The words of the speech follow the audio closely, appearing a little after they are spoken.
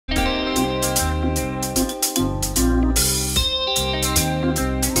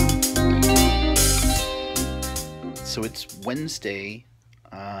So it's Wednesday,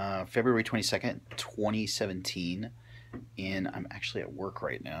 February 22nd, 2017, and I'm actually at work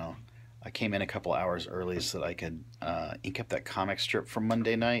right now. I came in a couple hours early so that I could ink up that comic strip from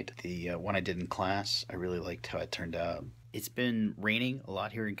Monday night, the one I did in class. I really liked how it turned out. It's been raining a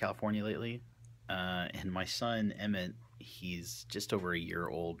lot here in California lately, and my son, Emmett, he's just over a year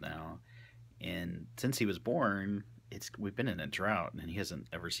old now, and since he was born, we've been in a drought, and he hasn't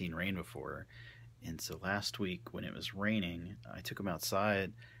ever seen rain before. And so last week when it was raining, I took him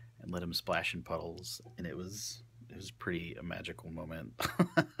outside and let him splash in puddles, and it was pretty a magical moment.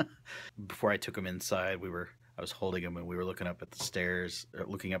 Before I took him inside, I was holding him and we were looking up at the stairs,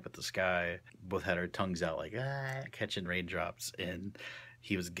 looking up at the sky. Both had our tongues out like catching raindrops, and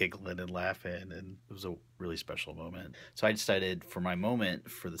he was giggling and laughing, and it was a really special moment. So I decided for my moment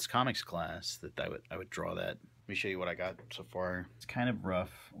for this comics class that I would draw that. Let me show you what I got so far. It's kind of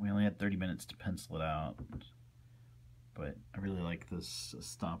rough. We only had 30 minutes to pencil it out, but I really like this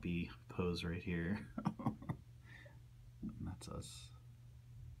stompy pose right here. That's us.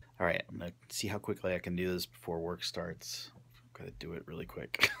 All right, I'm gonna see how quickly I can do this before work starts. I'm gonna do it really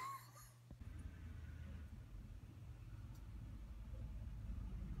quick.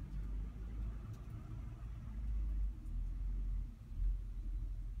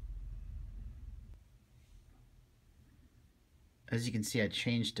 As you can see, I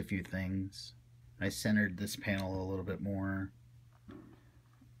changed a few things. I centered this panel a little bit more.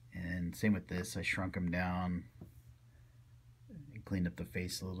 And same with this, I shrunk him down and cleaned up the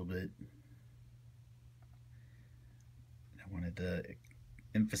face a little bit. I wanted to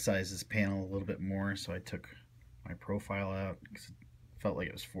emphasize this panel a little bit more, so I took my profile out because it felt like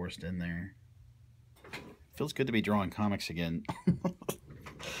it was forced in there. Feels good to be drawing comics again.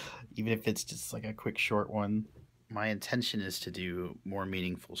 Even if it's just like a quick short one. My intention is to do more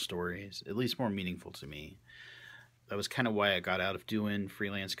meaningful stories, at least more meaningful to me. That was kind of why I got out of doing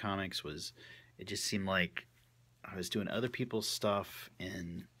freelance comics. Was it just seemed like I was doing other people's stuff,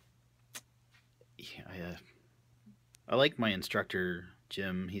 and yeah, I like my instructor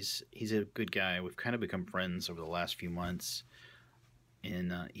Jim. He's a good guy. We've kind of become friends over the last few months,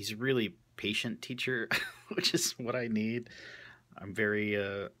 and he's a really patient teacher, which is what I need. I'm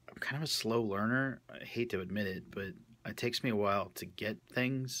kind of a slow learner. I hate to admit it, but it takes me a while to get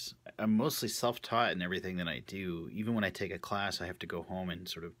things. I'm mostly self-taught in everything that I do. Even when I take a class, I have to go home and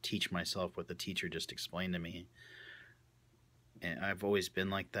sort of teach myself what the teacher just explained to me. And I've always been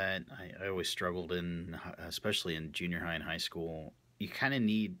like that. I always struggled especially in junior high and high school. You kind of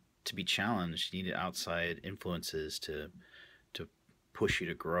need to be challenged. You need outside influences to push you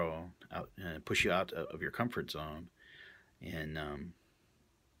to grow, push you out of your comfort zone. And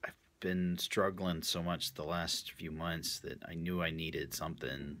I've been struggling so much the last few months that I knew I needed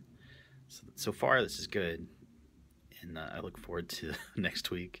something. So far, this is good, and I look forward to next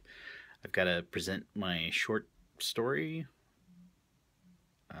week. I've got to present my short story.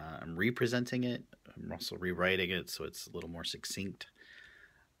 I'm representing it. I'm also rewriting it so it's a little more succinct.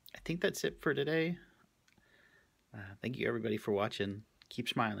 I think that's it for today. Thank you, everybody, for watching. Keep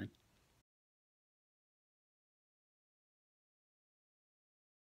smiling.